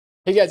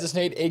Hey guys, it's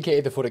Nate, aka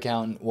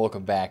TheFutAccountant.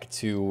 Welcome back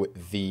to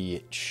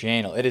the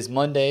channel. It is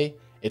Monday.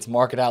 It's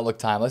market outlook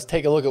time. Let's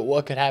take a look at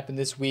what could happen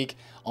this week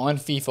on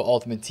FIFA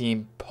Ultimate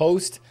Team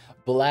post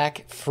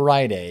Black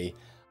Friday.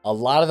 A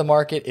lot of the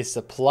market is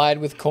supplied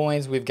with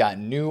coins. We've got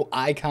new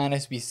icon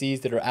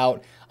SBCs that are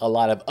out, a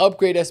lot of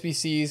upgrade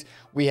SBCs.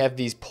 We have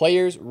these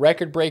players,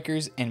 record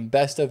breakers, and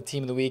best of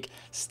team of the week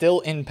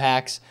still in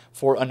packs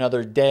for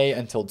another day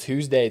until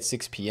Tuesday at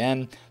 6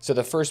 p.m. So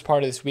the first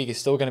part of this week is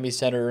still going to be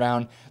centered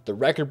around the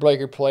record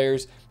breaker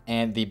players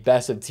and the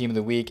best of team of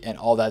the week and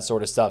all that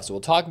sort of stuff. So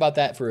we'll talk about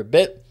that for a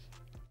bit.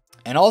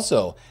 And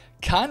also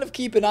kind of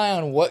keep an eye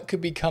on what could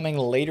be coming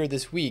later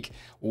this week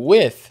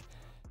with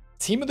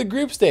Team of the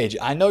Group Stage.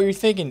 I know you're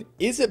thinking,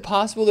 is it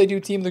possible they do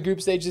Team of the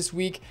Group Stage this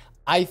week?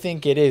 I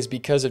think it is,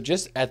 because of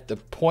just at the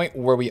point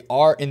where we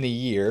are in the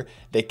year,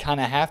 they kind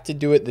of have to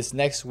do it this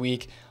next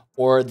week,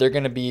 or they're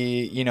going to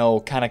be,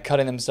 kind of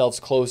cutting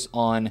themselves close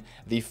on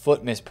the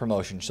Foot Miss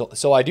promotion.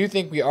 So I do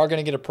think we are going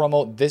to get a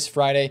promo this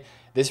Friday.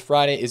 This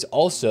Friday is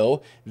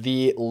also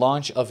the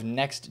launch of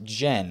Next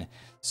Gen.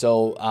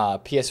 So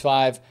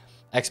PS5,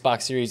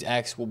 Xbox Series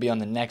X will be on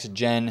the next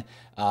gen.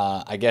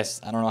 I guess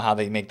I don't know how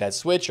they make that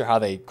switch or how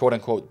they quote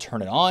unquote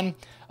turn it on,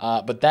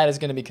 but that is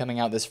going to be coming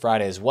out this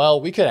Friday as well.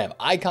 We could have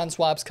icon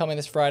swaps coming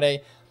this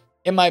Friday.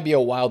 It might be a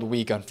wild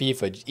week on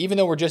FIFA. Even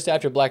though we're just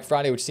after Black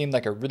Friday, which seemed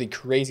like a really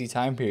crazy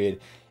time period,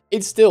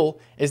 it still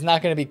is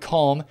not going to be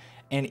calm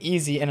and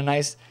easy and a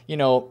nice,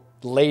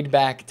 laid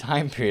back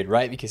time period,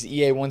 right? Because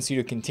EA wants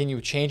you to continue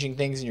changing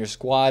things in your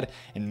squad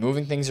and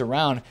moving things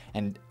around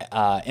and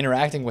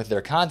interacting with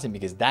their content,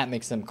 because that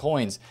makes them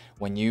coins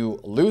when you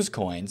lose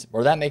coins,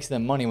 or that makes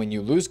them money when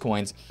you lose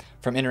coins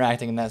from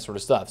interacting and that sort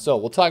of stuff. So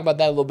we'll talk about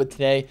that a little bit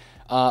today.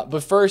 But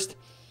first,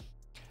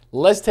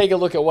 let's take a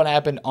look at what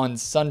happened on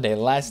Sunday.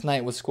 Last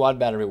night with squad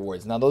battle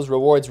rewards. Now those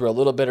rewards were a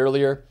little bit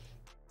earlier.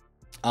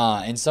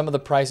 And some of the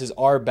prices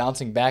are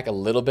bouncing back a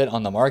little bit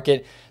on the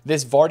market.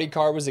 This Vardy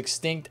card was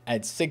extinct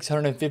at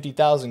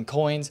 650,000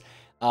 coins.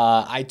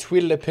 I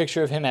tweeted a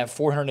picture of him at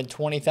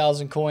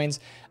 420,000 coins.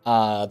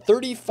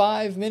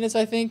 35 minutes,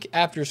 I think,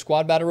 after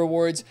squad battle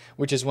rewards,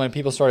 which is when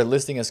people started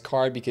listing his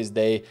card, because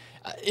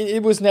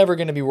it was never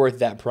going to be worth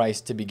that price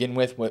to begin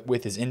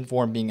with his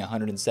inform being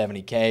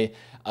 170k.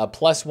 A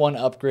 +1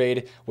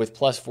 upgrade with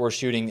 +4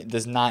 shooting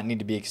does not need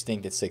to be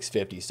extinct at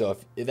 650. So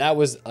if that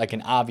was like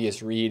an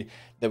obvious read,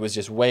 that was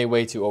just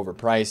way too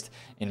overpriced,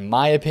 in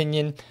my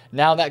opinion.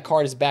 Now that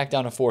card is back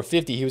down to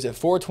 450. He was at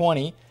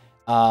 420.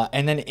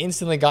 And then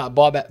instantly got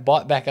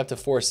bought back up to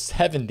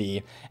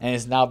 470 and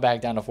is now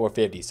back down to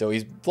 450. So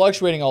he's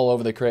fluctuating all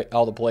over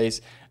the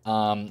place.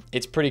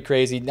 It's pretty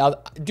crazy. Now,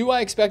 do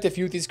I expect a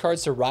few of these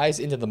cards to rise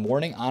into the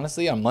morning?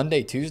 Honestly, on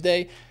Monday,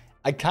 Tuesday,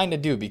 I kind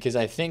of do, because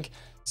I think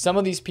some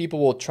of these people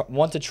will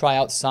want to try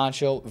out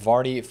Sancho,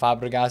 Vardy,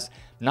 Fabregas.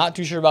 Not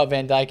too sure about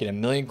Van Dijk at 1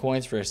 million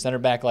coins for a center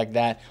back like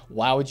that.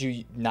 Why would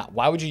you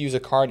use a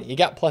card? He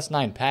got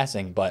 +9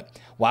 passing, but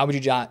why would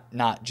you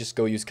not just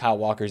go use Kyle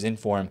Walker's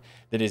inform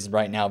that is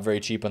right now very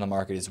cheap on the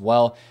market as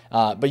well?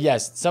 But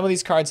yes, some of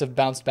these cards have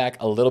bounced back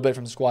a little bit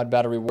from squad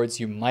battle rewards.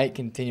 You might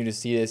continue to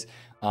see this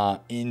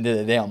into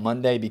the day on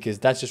Monday, because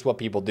that's just what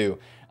people do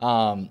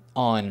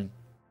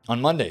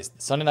on Mondays.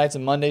 Sunday nights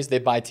and Mondays, they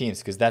buy teams,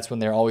 because that's when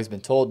they're always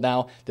been told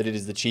now that it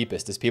is the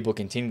cheapest, as people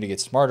continue to get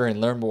smarter and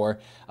learn more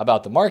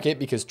about the market,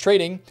 because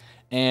trading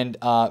and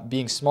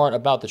being smart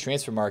about the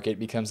transfer market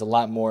becomes a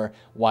lot more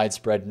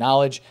widespread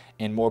knowledge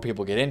and more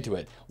people get into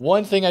it.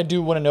 One thing I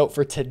do want to note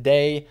for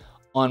today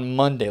on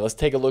Monday, let's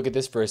take a look at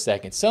this for a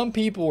second. Some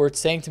people were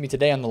saying to me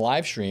today on the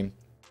live stream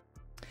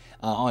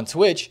on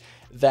Twitch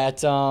that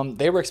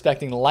they were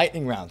expecting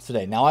lightning rounds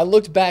today. Now, I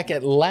looked back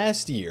at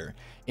last year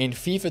in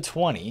FIFA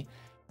 20,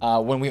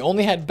 when we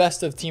only had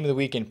best of team of the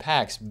week in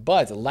packs,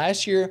 but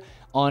last year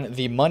on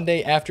the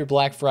Monday after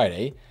Black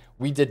Friday,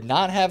 we did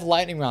not have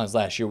lightning rounds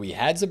last year. We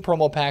had some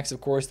promo packs,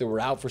 of course, that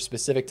were out for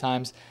specific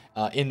times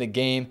in the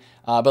game.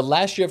 But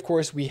last year, of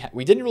course, we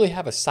didn't really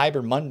have a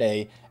Cyber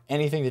Monday,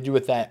 anything to do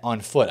with that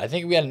on foot. I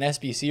think we had an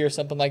SBC or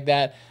something like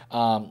that,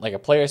 like a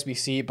player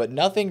SBC, but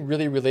nothing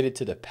really related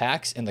to the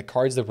packs and the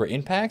cards that were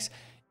in packs,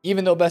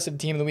 even though best of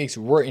team of the weeks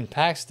were in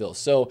packs still.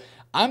 So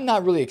I'm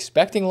not really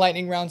expecting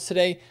lightning rounds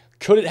today.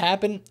 Could it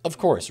happen? Of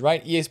course,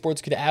 right? EA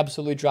Sports could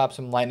absolutely drop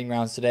some lightning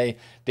rounds today.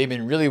 They've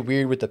been really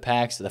weird with the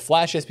packs. The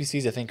Flash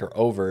SBCs, I think, are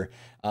over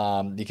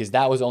because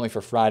that was only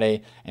for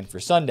Friday and for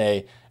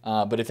Sunday.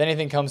 But if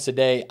anything comes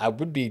today, I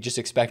would be just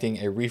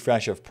expecting a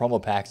refresh of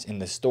promo packs in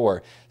the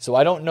store. So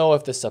I don't know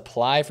if the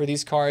supply for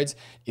these cards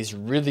is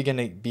really going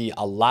to be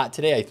a lot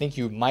today. I think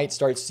you might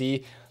start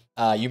seeing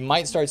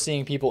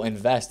people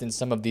invest in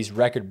some of these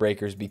record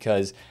breakers,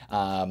 because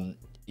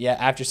yeah,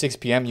 after 6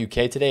 p.m.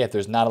 UK today, if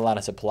there's not a lot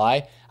of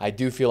supply, I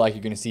do feel like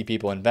you're going to see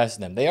people invest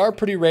in them. They are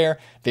pretty rare.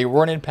 They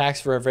weren't in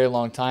packs for a very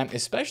long time,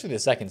 especially the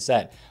second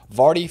set.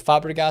 Vardy,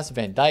 Fabregas,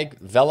 Van Dijk,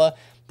 Vela,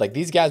 like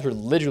these guys were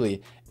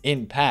literally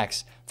in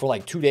packs for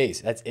like 2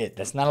 days. That's it.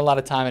 That's not a lot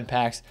of time in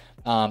packs.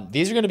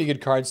 These are going to be good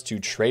cards to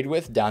trade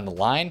with down the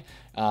line.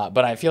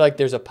 But I feel like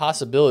there's a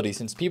possibility,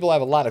 since people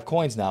have a lot of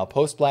coins now,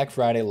 post Black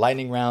Friday,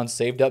 lightning rounds,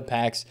 saved up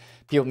packs,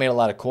 people made a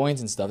lot of coins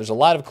and stuff. There's a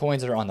lot of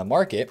coins that are on the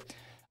market.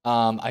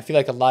 I feel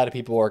like a lot of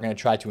people are going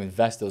to try to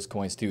invest those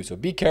coins too. So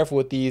be careful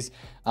with these.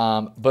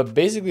 But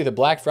basically the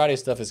Black Friday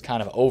stuff is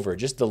kind of over.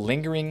 Just the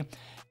lingering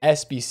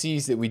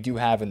SBCs that we do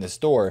have in the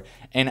store.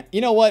 And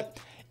you know what?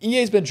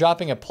 EA's been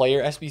dropping a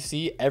player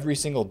SBC every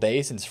single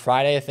day since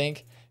Friday, I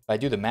think. If I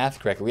do the math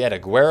correctly, we had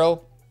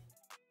Aguero,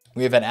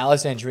 we have had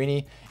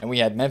Alessandrini, and we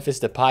had Memphis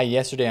Depay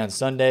yesterday on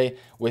Sunday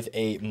with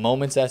a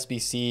Moments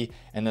SBC,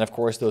 and then of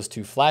course those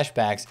two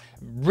flashbacks.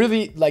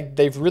 Really, like,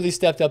 they've really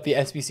stepped up the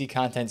SBC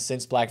content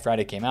since Black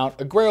Friday came out.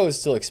 Aguero is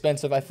still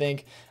expensive, I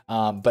think,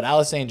 but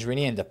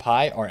Alessandrini and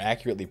Depay are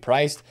accurately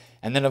priced.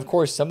 And then of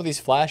course some of these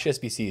flash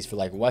SBCs for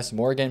like Wes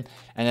Morgan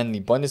and then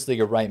the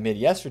Bundesliga right mid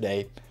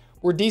yesterday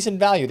were decent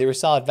value. They were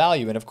solid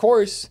value, and of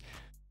course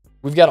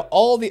we've got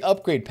all the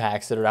upgrade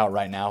packs that are out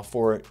right now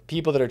for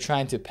people that are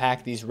trying to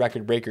pack these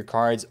record breaker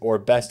cards or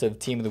best of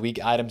team of the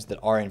week items that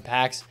are in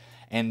packs.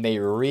 And they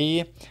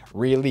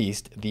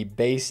released the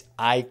base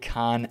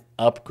icon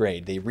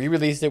upgrade. They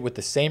re-released it with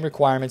the same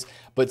requirements,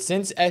 but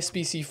since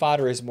SBC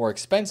fodder is more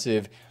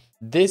expensive,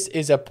 this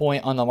is a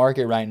point on the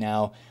market right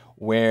now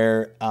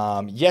where,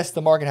 yes,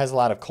 the market has a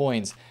lot of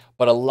coins,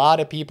 but a lot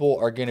of people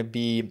are going to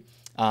be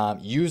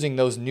using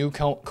those new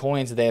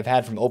coins that they have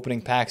had from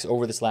opening packs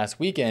over this last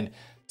weekend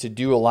to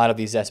do a lot of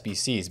these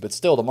SBCs. But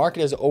still, the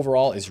market as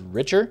overall is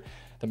richer.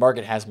 The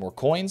market has more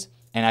coins,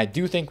 and I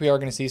do think we are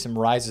going to see some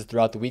rises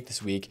throughout the week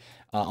this week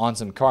on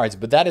some cards.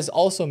 But that is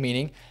also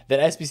meaning that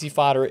SBC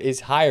fodder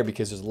is higher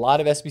because there's a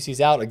lot of SBCs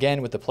out,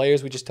 again, with the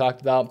players we just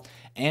talked about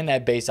and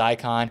that base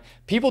icon.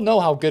 People know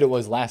how good it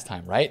was last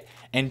time, right?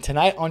 And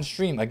tonight on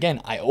stream,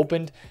 again, I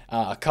opened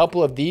a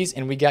couple of these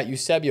and we got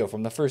Eusebio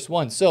from the first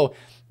one. So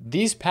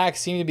these packs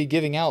seem to be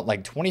giving out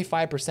like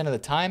 25% of the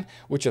time,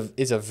 which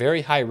is a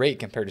very high rate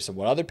compared to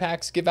what other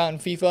packs give out in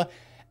FIFA.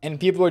 And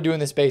people are doing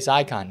this base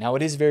icon. Now,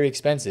 it is very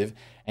expensive,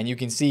 and you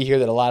can see here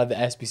that a lot of the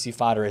SBC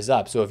fodder is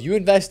up. So if you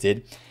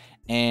invested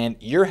and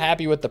you're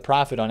happy with the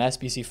profit on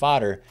SBC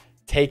fodder,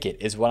 take it,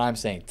 is what I'm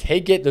saying.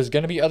 Take it. There's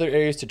going to be other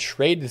areas to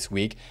trade this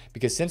week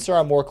because since there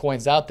are more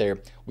coins out there,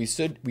 we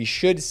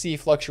should see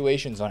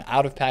fluctuations on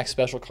out-of-pack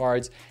special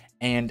cards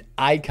and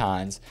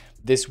icons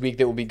this week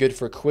that will be good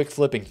for quick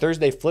flipping.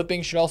 Thursday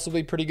flipping should also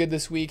be pretty good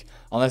this week,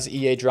 unless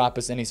EA drop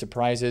us any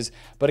surprises.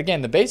 But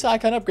again, the base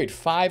icon upgrade,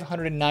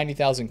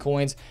 590,000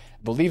 coins.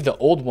 I believe the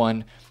old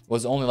one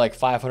was only like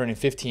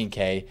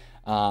 515K.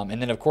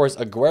 And then of course,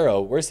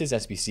 Aguero, where's his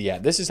SBC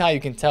at? This is how you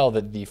can tell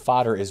that the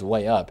fodder is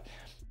way up.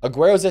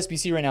 Aguero's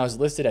SBC right now is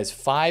listed as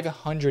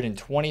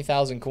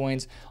 520,000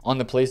 coins on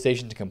the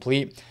PlayStation to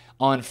complete.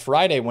 On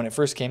Friday, when it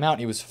first came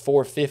out, it was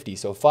 450.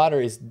 So fodder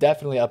is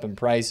definitely up in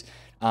price,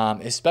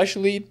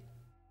 especially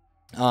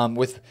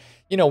with,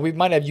 you know, we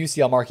might have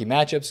UCL marquee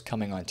matchups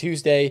coming on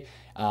Tuesday.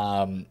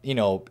 You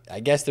know, I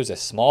guess there's a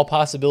small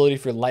possibility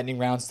for lightning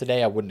rounds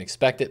today. I wouldn't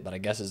expect it, but I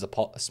guess it's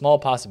a small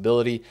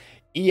possibility.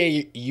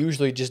 EA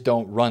usually just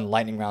don't run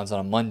lightning rounds on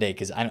a Monday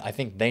because I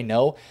think they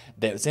know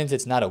that since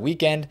it's not a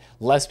weekend,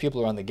 less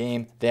people are on the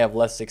game. They have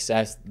less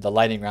success. The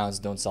lightning rounds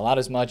don't sell out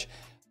as much,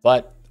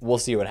 but we'll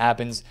see what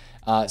happens.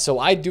 So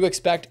I do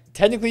expect,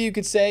 technically you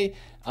could say,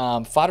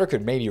 fodder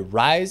could maybe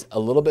rise a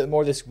little bit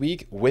more this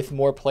week with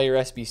more player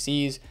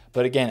SBCs.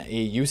 But again,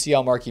 a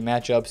UCL marquee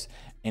matchups,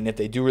 and if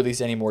they do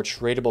release any more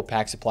tradable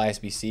pack supply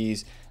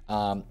SBCs,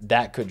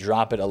 that could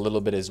drop it a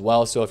little bit as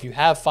well. So if you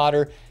have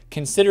fodder,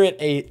 consider it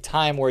a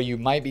time where you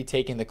might be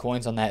taking the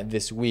coins on that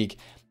this week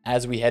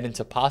as we head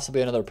into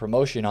possibly another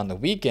promotion on the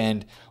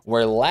weekend,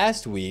 where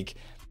last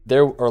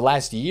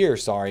year,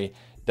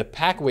 the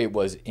pack weight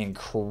was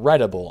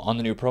incredible on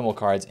the new promo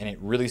cards, and it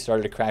really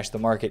started to crash the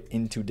market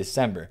into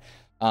December.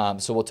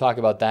 So we'll talk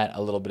about that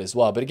a little bit as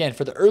well. But again,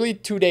 for the early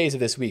 2 days of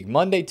this week,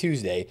 Monday,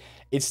 Tuesday,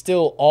 it's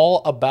still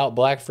all about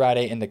Black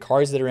Friday and the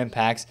cards that are in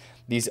packs.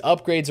 These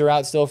upgrades are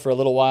out still for a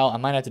little while. I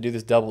might have to do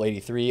this double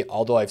 83,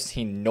 although I've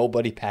seen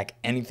nobody pack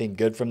anything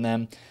good from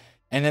them.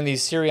 And then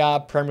these Serie A,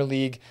 Premier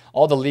League,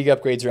 all the league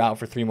upgrades are out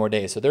for 3 more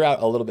days. So they're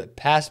out a little bit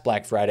past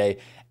Black Friday.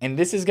 And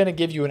this is going to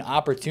give you an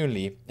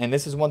opportunity. And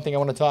this is one thing I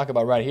want to talk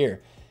about right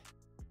here.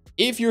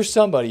 If you're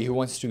somebody who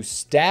wants to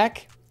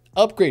stack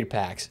upgrade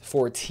packs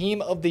for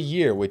Team of the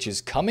Year, which is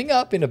coming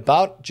up in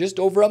about just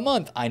over a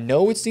month. I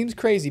know it seems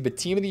crazy, but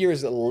Team of the Year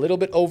is a little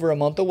bit over a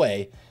month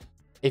away.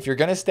 If you're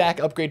going to stack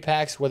upgrade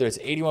packs, whether it's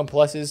 81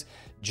 pluses,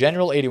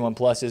 general 81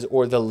 pluses,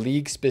 or the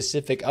league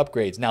specific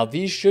upgrades. Now,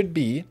 these should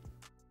be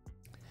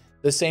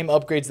the same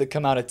upgrades that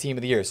come out at Team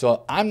of the Year.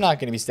 So I'm not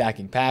going to be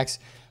stacking packs,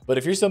 but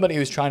if you're somebody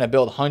who's trying to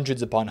build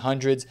hundreds upon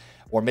hundreds,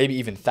 or maybe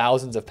even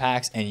thousands of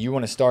packs, and you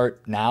want to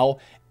start now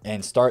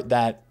and start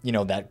that, you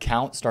know, that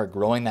count, start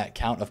growing that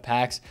count of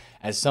packs,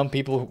 as some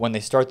people, when they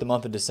start the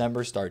month of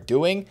December, start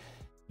doing,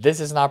 this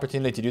is an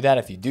opportunity to do that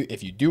if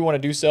you do want to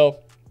do so.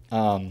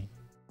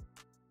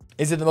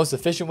 Is it the most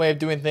efficient way of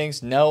doing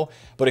things? No.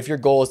 But if your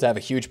goal is to have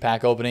a huge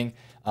pack opening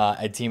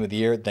at Team of the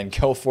Year, then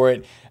go for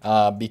it.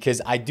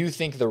 Because I do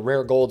think the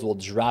rare golds will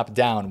drop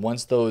down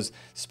once those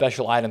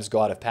special items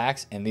go out of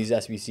packs and these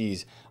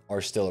SBCs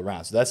are still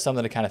around. So that's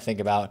something to kind of think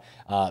about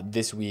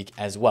this week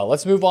as well.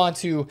 Let's move on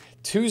to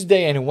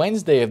Tuesday and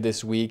Wednesday of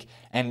this week.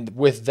 And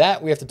with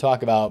that, we have to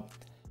talk about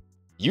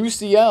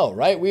UCL,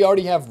 right? We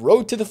already have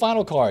Road to the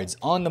Final cards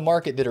on the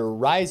market that are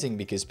rising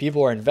because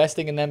people are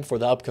investing in them for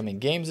the upcoming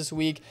games this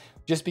week,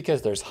 just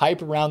because there's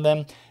hype around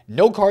them.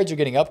 No cards are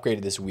getting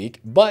upgraded this week,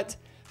 but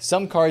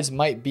some cards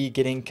might be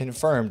getting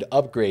confirmed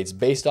upgrades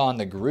based on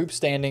the group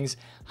standings,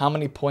 how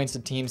many points the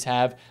teams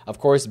have. Of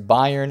course,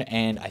 Bayern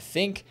and I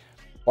think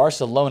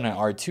Barcelona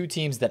are two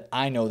teams that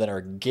I know that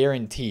are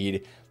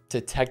guaranteed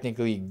to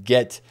technically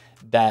get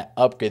that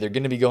upgrade. They're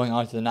going to be going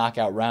on to the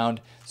knockout round,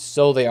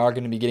 so they are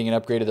going to be getting an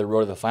upgrade of their Road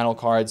to the Final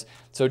cards.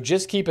 So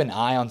just keep an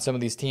eye on some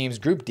of these teams.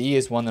 Group D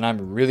is one that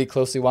I'm really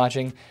closely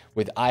watching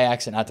with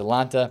Ajax and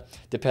Atalanta,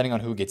 depending on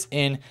who gets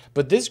in.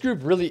 But this group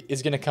really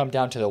is going to come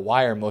down to the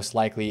wire most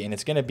likely, and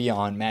it's going to be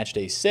on match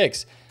day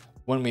 6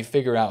 when we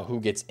figure out who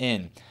gets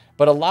in.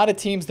 But a lot of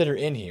teams that are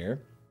in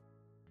here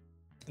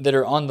that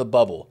are on the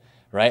bubble,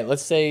 right?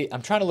 Let's say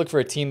I'm trying to look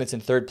for a team that's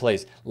in third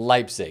place.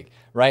 Leipzig,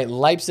 right?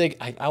 Leipzig,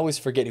 I always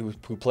forget who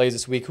plays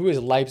this week. Who is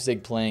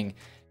Leipzig playing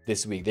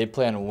this week? They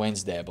play on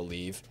Wednesday, I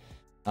believe.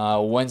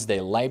 Wednesday,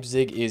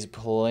 Leipzig is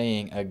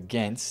playing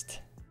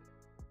against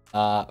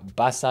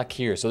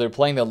Başakşehir. So they're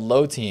playing the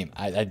low team.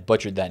 I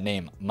butchered that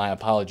name. My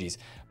apologies.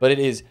 But it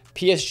is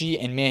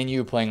PSG and Man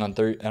U playing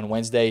on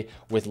Wednesday,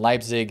 with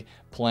Leipzig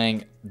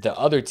playing the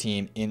other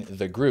team in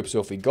the group.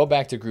 So if we go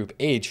back to Group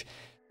H,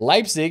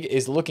 Leipzig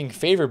is looking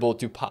favorable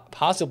to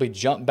possibly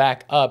jump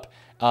back up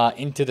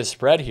into the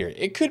spread here.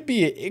 It could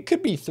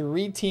be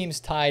 3 teams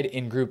tied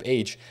in Group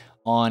H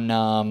on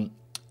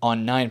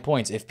 9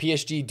 points. If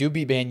PSG do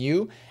beat Man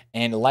U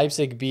and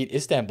Leipzig beat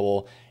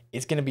Istanbul,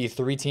 it's going to be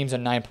 3 teams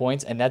on 9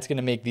 points, and that's going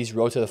to make these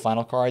Road to the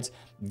Final cards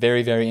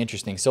very, very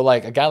interesting. So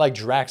like a guy like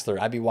Draxler,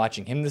 I'd be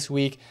watching him this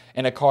week,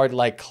 and a card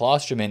like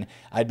Klosterman,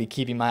 I'd be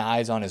keeping my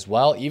eyes on as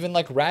well. Even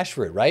like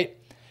Rashford, right?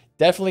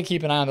 Definitely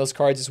keep an eye on those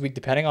cards this week,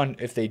 depending on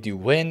if they do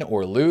win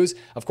or lose.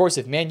 Of course,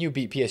 if Man U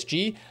beat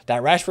PSG,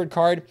 that Rashford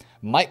card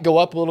might go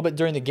up a little bit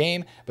during the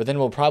game, but then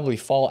will probably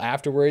fall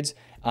afterwards.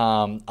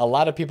 A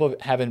lot of people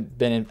have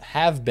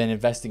been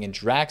investing in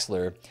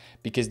Draxler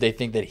because they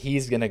think that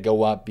he's going to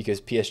go up because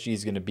PSG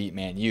is going to beat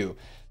Man U.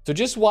 So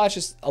just watch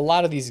a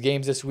lot of these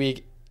games this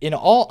week. In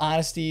all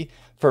honesty,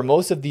 for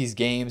most of these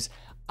games,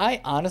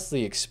 I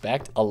honestly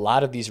expect a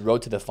lot of these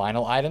Road to the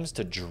Final items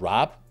to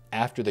drop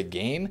after the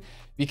game,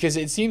 because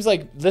it seems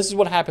like this is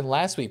what happened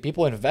last week.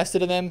 People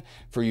invested in them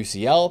for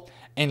UCL,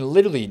 and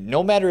literally,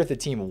 no matter if the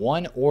team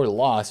won or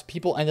lost,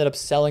 people ended up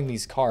selling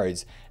these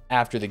cards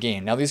after the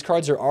game. Now, these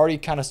cards are already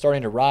kind of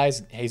starting to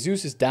rise.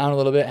 Jesus is down a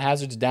little bit.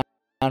 Hazard's down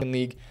in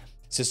league.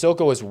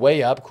 Sissoko is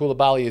way up.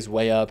 Koulibaly is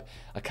way up.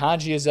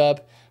 Akanji is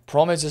up.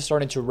 Promes is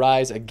starting to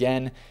rise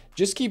again.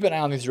 Just keep an eye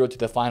on these Road to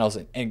the Finals.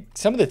 And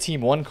some of the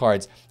Team 1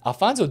 cards,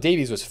 Alphonso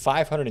Davies was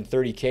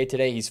 530K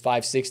today. He's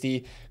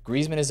 560.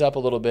 Griezmann is up a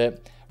little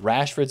bit.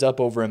 Rashford's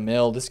up over $1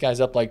 million. This guy's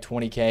up like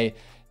 20K.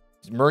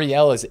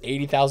 Muriel is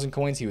 80,000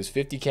 coins. He was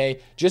 50K.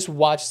 Just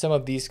watch some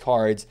of these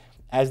cards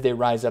as they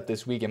rise up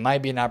this week. It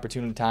might be an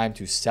opportune time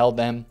to sell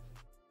them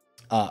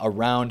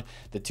around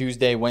the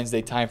Tuesday,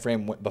 Wednesday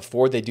timeframe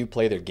before they do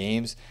play their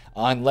games,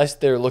 unless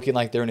they're looking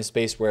like they're in a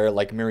space where,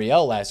 like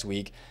Muriel last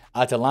week,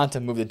 Atalanta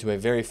moved into a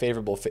very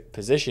favorable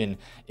position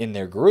in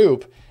their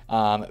group,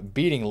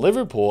 beating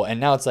Liverpool, and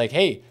now it's like,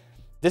 hey,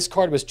 this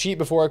card was cheap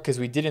before because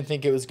we didn't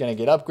think it was going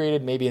to get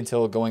upgraded, maybe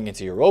until going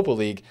into Europa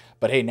League,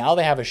 but hey, now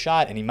they have a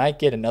shot, and he might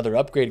get another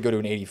upgrade, go to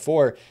an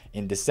 84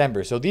 in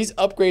December. So these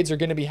upgrades are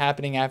going to be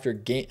happening after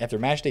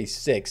match day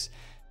 6,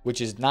 which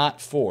is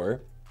not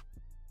 4.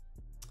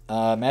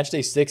 Match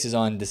day 6 is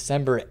on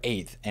December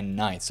 8th and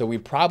 9th. So we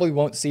probably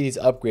won't see these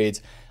upgrades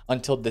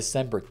until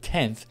December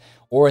 10th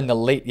or in the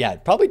late,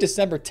 probably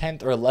December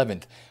 10th or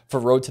 11th for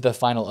Road to the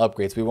Final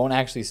upgrades. We won't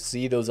actually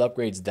see those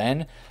upgrades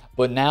then.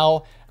 But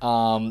now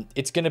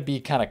it's going to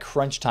be kind of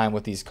crunch time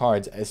with these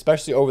cards,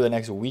 especially over the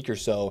next week or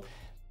so.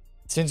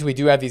 Since we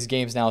do have these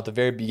games now at the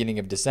very beginning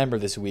of December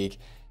this week,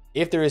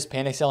 if there is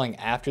panic selling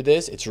after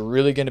this, it's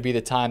really going to be the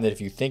time that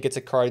if you think it's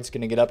a card that's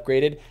going to get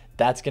upgraded,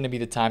 that's going to be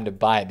the time to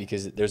buy it,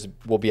 because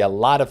will be a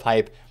lot of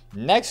hype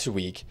next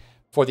week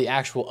for the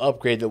actual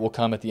upgrade that will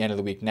come at the end of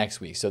the week next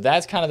week. So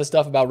that's kind of the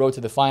stuff about Road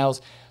to the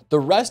Finals. The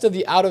rest of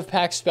the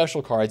out-of-pack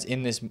special cards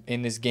in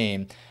this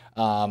game,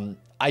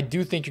 I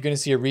do think you're going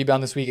to see a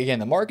rebound this week. Again,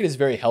 the market is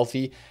very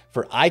healthy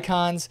for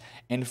icons,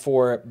 and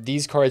for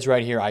these cards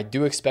right here, I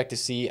do expect to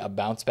see a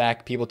bounce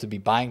back, people to be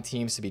buying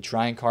teams, to be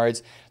trying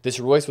cards. This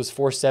Royce was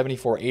 470,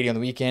 480 on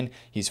the weekend.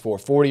 He's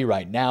 440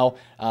 right now.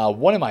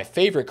 One of my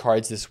favorite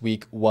cards this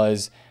week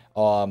was,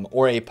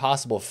 or a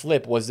possible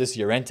flip, was this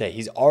Llorente.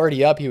 He's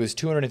already up. He was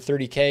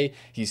 230K.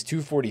 He's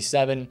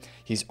 247.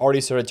 He's already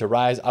started to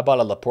rise. I bought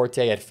a Laporte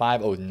at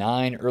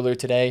 509 earlier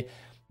today.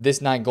 This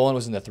Nainggolan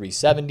was in the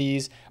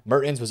 370s.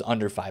 Mertens was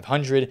under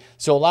 500.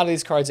 So a lot of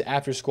these cards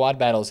after squad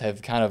battles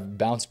have kind of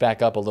bounced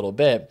back up a little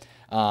bit.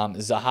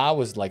 Zaha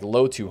was like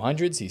low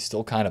 200s. He's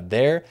still kind of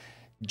there.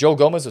 Joe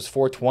Gomez was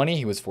 420.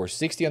 He was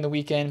 460 on the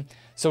weekend.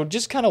 So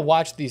just kind of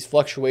watch these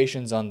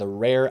fluctuations on the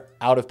rare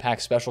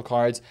out-of-pack special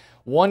cards.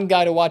 One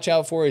guy to watch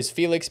out for is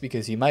Felix,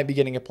 because he might be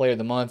getting a player of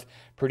the month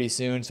pretty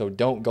soon. So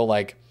don't go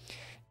like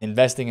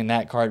investing in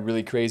that card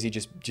really crazy.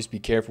 Just be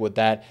careful with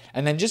that.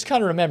 And then just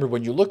kind of remember,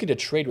 when you're looking to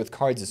trade with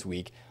cards this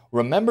week,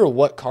 remember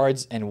what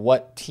cards and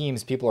what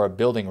teams people are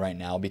building right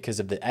now because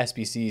of the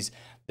SBCs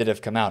that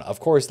have come out. Of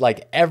course,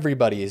 like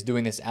everybody is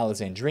doing this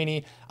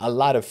Alessandrini. A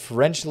lot of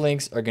French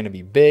links are going to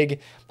be big.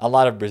 A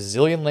lot of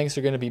Brazilian links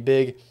are going to be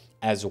big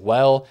as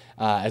well.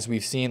 As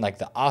we've seen, like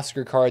the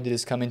Oscar card that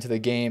has come into the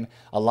game.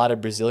 A lot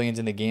of Brazilians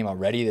in the game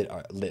already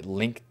that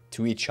link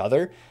to each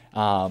other.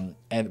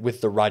 And with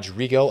the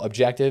Rodrigo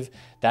objective,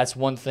 that's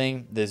one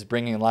thing that is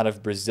bringing a lot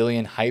of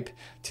Brazilian hype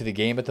to the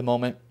game at the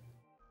moment.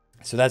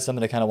 So that's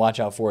something to kind of watch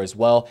out for as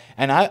well.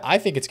 And I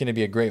think it's going to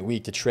be a great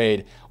week to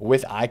trade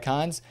with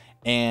icons.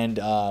 And,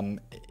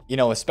 you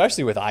know,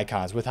 especially with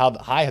icons, with how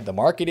high the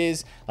market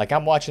is. Like,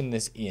 I'm watching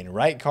this Ian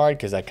Wright card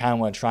because I kind of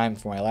want to try him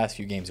for my last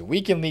few games of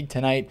Weekend League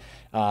tonight.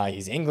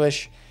 He's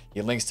English.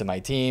 He links to my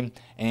team.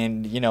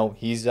 And, you know,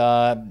 he's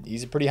a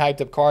pretty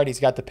hyped up card. He's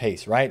got the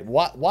pace, right?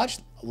 Watch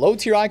low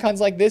tier icons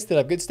like this that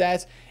have good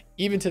stats,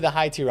 even to the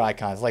high tier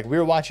icons. Like we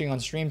were watching on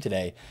stream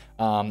today,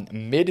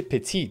 Mid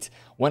Petite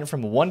went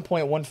from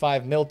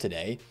 1.15 mil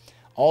today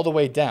all the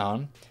way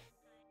down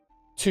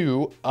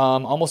to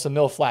almost a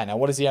mil flat. Now,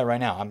 what is he at right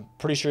now? I'm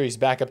pretty sure he's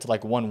back up to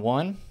like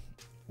 1.1.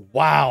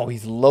 Wow,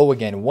 he's low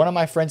again. One of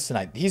my friends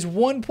tonight, he's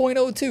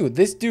 1.02.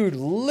 This dude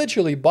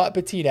literally bought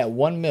Petite at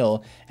 1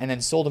 mil and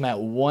then sold him at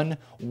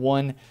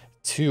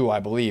 1.12, I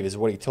believe, is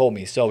what he told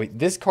me. So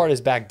this card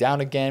is back down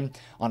again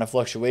on a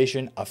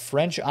fluctuation. A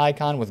French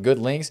icon with good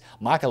links.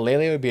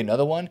 Makalele would be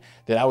another one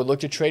that I would look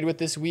to trade with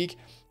this week.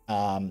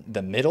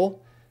 The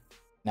middle,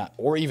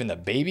 or even the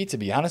baby, to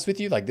be honest with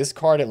you. Like this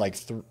card at like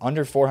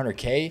under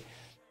 400K,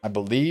 I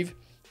believe.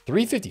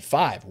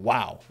 355.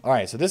 Wow. All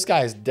right. So this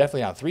guy is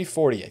definitely on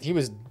 340. He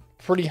was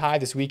pretty high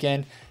this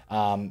weekend.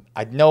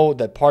 I know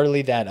that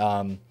partly that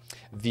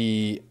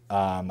the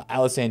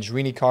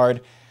Alessandrini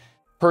card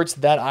hurts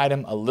that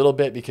item a little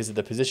bit because of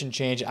the position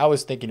change. I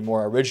was thinking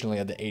more originally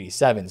of the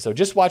 87. So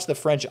just watch the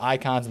French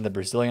icons and the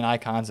Brazilian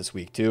icons this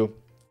week too.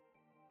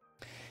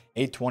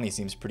 820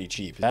 seems pretty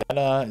cheap.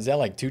 Is that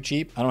like too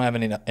cheap? I don't have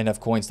enough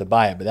coins to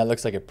buy it, but that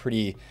looks like a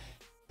pretty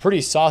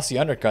saucy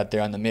undercut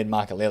there on the mid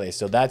Makalele.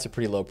 So that's a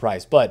pretty low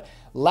price. But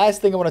last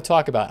thing I want to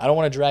talk about, I don't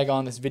want to drag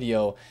on this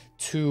video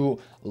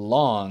too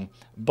long,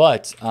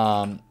 but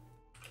I'm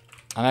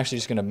actually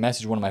just going to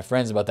message one of my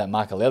friends about that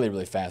Makalele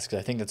really fast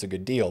because I think that's a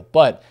good deal.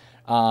 But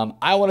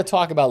I want to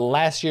talk about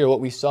last year, what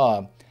we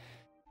saw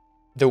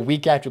the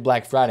week after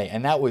Black Friday,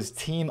 and that was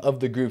team of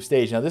the group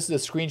stage. Now, this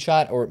is a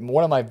screenshot or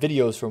one of my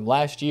videos from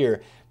last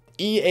year.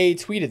 EA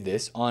tweeted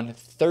this on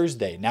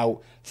Thursday. Now,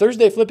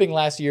 Thursday flipping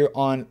last year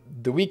on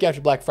the week after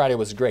Black Friday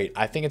was great.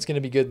 I think it's going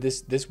to be good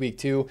this week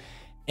too.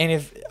 And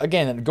if,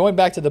 again, going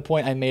back to the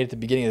point I made at the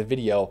beginning of the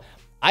video,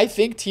 I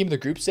think team of the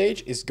group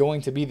stage is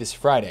going to be this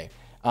Friday.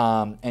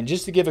 And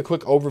just to give a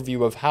quick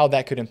overview of how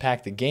that could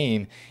impact the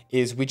game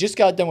is we just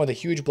got done with a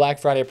huge Black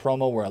Friday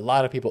promo where a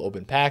lot of people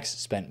opened packs,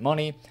 spent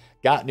money,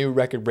 got new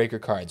record breaker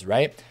cards,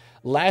 right?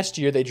 Last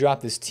year, they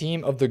dropped this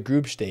team of the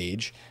group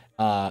stage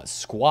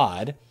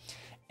squad.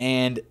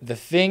 And the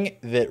thing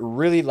that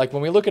really, like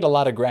when we look at a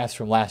lot of graphs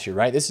from last year,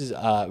 right? This is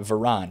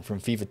Varane from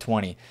FIFA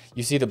 20.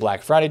 You see the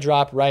Black Friday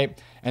drop,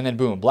 right? And then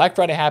boom, Black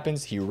Friday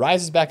happens. He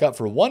rises back up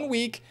for 1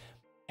 week.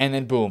 And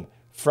then boom,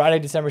 Friday,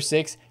 December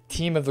 6th,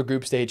 team of the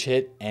group stage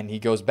hit. And he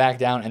goes back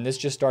down. And this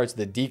just starts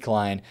the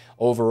decline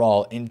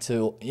overall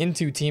into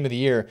team of the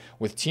year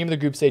with team of the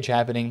group stage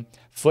happening,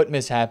 foot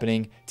miss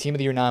happening, team of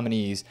the year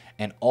nominees,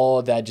 and all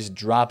of that just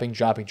dropping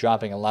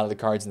a lot of the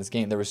cards in this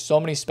game. There were so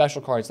many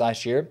special cards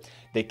last year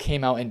that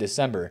came out in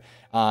December.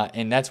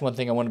 And that's one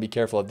thing I want to be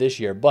careful of this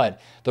year. But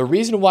the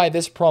reason why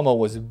this promo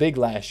was big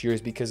last year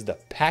is because of the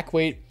pack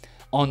weight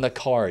on the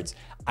cards.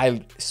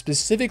 I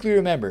specifically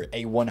remember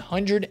a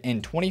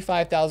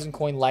 125,000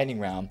 coin lightning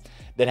round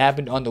that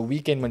happened on the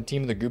weekend when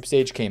team of the group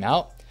stage came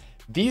out.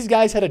 These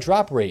guys had a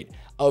drop rate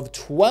of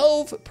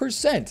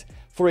 12%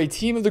 for a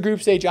team of the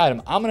group stage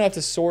item. I'm going to have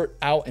to sort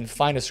out and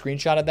find a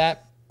screenshot of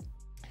that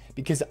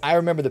because I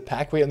remember the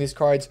pack weight on these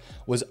cards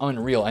was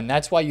unreal. And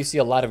that's why you see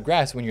a lot of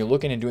graphs when you're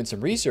looking and doing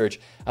some research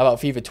about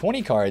FIFA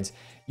 20 cards.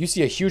 You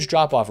see a huge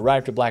drop off right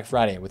after Black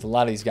Friday with a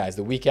lot of these guys.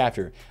 The week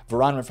after,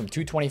 Varane went from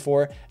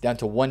 224 down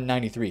to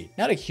 193.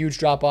 Not a huge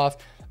drop off,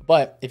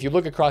 but if you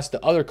look across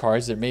the other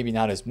cards that maybe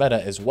not as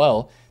meta as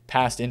well,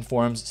 past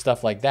informs,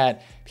 stuff like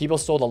that, people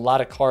sold a lot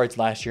of cards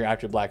last year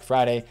after Black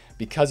Friday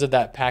because of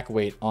that pack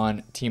weight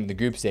on team of the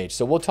group stage.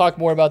 So we'll talk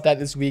more about that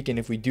this week, and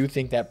if we do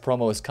think that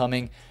promo is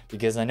coming,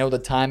 because I know the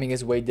timing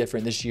is way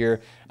different this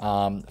year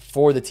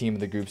for the team of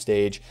the group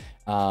stage,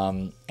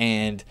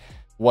 and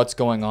what's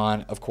going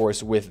on, of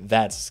course, with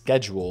that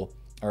schedule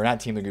or not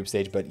team of the group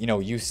stage, but, you know,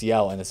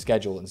 UCL and the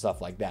schedule and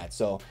stuff like that.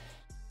 So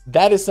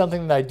that is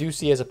something that I do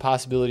see as a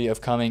possibility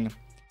of coming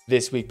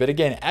this week. But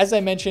again, as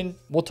I mentioned,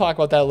 we'll talk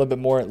about that a little bit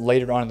more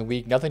later on in the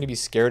week. Nothing to be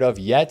scared of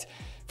yet.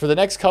 For the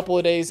next couple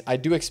of days, I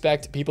do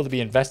expect people to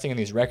be investing in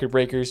these record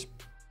breakers.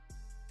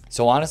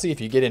 So honestly, if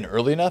you get in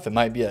early enough, it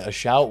might be a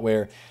shout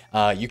where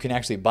you can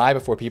actually buy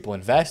before people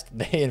invest.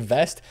 They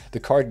invest, the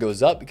card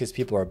goes up because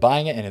people are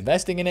buying it and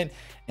investing in it,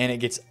 and it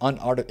gets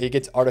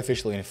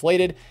artificially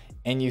inflated,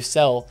 and you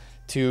sell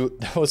to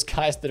those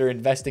guys that are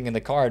investing in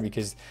the card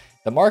because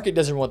the market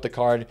doesn't want the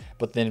card,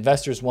 but the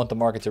investors want the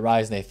market to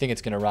rise and they think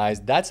it's going to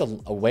rise. That's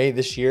a way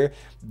this year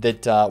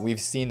that we've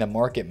seen the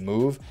market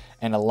move,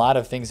 and a lot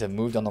of things have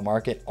moved on the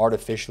market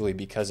artificially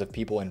because of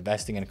people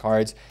investing in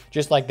cards.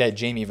 Just like that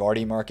Jamie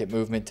Vardy market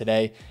movement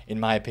today, in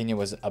my opinion,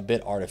 was a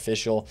bit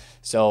artificial.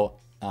 So,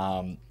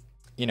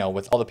 you know,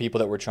 with all the people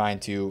that were trying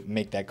to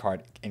make that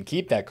card and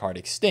keep that card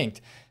extinct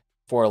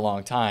for a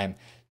long time,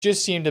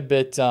 just seemed a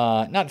bit,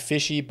 not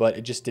fishy, but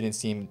it just didn't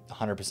seem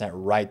 100%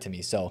 right to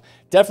me. So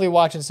definitely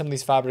watching some of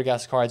these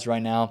Fabregas cards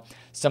right now.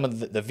 Some of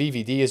the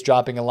VVD is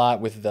dropping a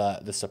lot with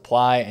the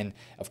supply. And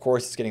of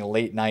course, it's getting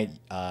late night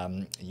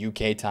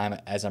UK time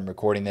as I'm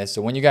recording this.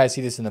 So when you guys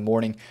see this in the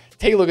morning,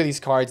 take a look at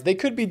these cards. They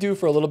could be due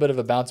for a little bit of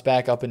a bounce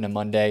back up into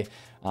Monday.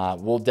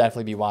 We'll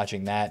definitely be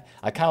watching that.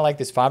 I kind of like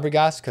this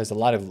Fabregas because a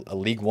lot of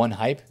League One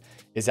hype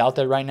is out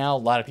there right now. A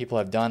lot of people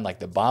have done like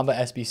the Bamba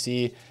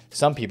SBC.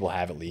 Some people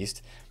have at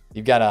least.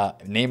 You've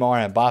got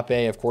Neymar and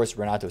Mbappe, of course,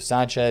 Renato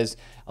Sanchez,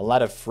 a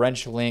lot of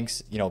French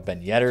links, you know,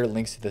 Ben Yedder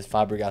links to this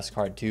Fabregas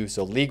card too.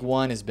 So League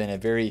One has been a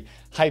very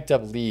hyped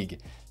up league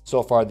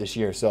so far this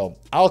year. So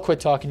I'll quit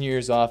talking your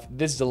ears off.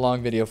 This is a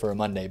long video for a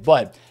Monday,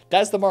 but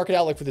that's the market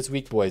outlook for this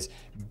week, boys.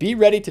 Be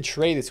ready to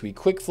trade this week.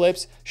 Quick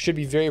flips should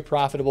be very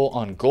profitable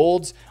on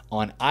golds,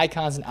 on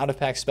icons and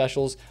out-of-pack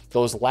specials.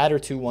 Those latter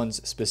two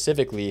ones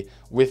specifically,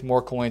 with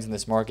more coins in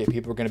this market,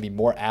 people are going to be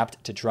more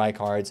apt to try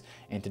cards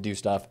and to do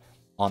stuff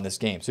on this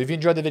game. So if you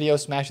enjoyed the video,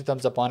 smash the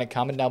thumbs up on it,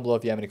 comment down below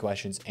if you have any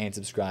questions, and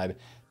subscribe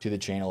to the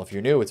channel if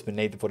you're new. It's been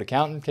Nate, the Foot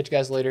Accountant. Catch you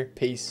guys later.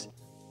 Peace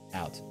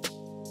out.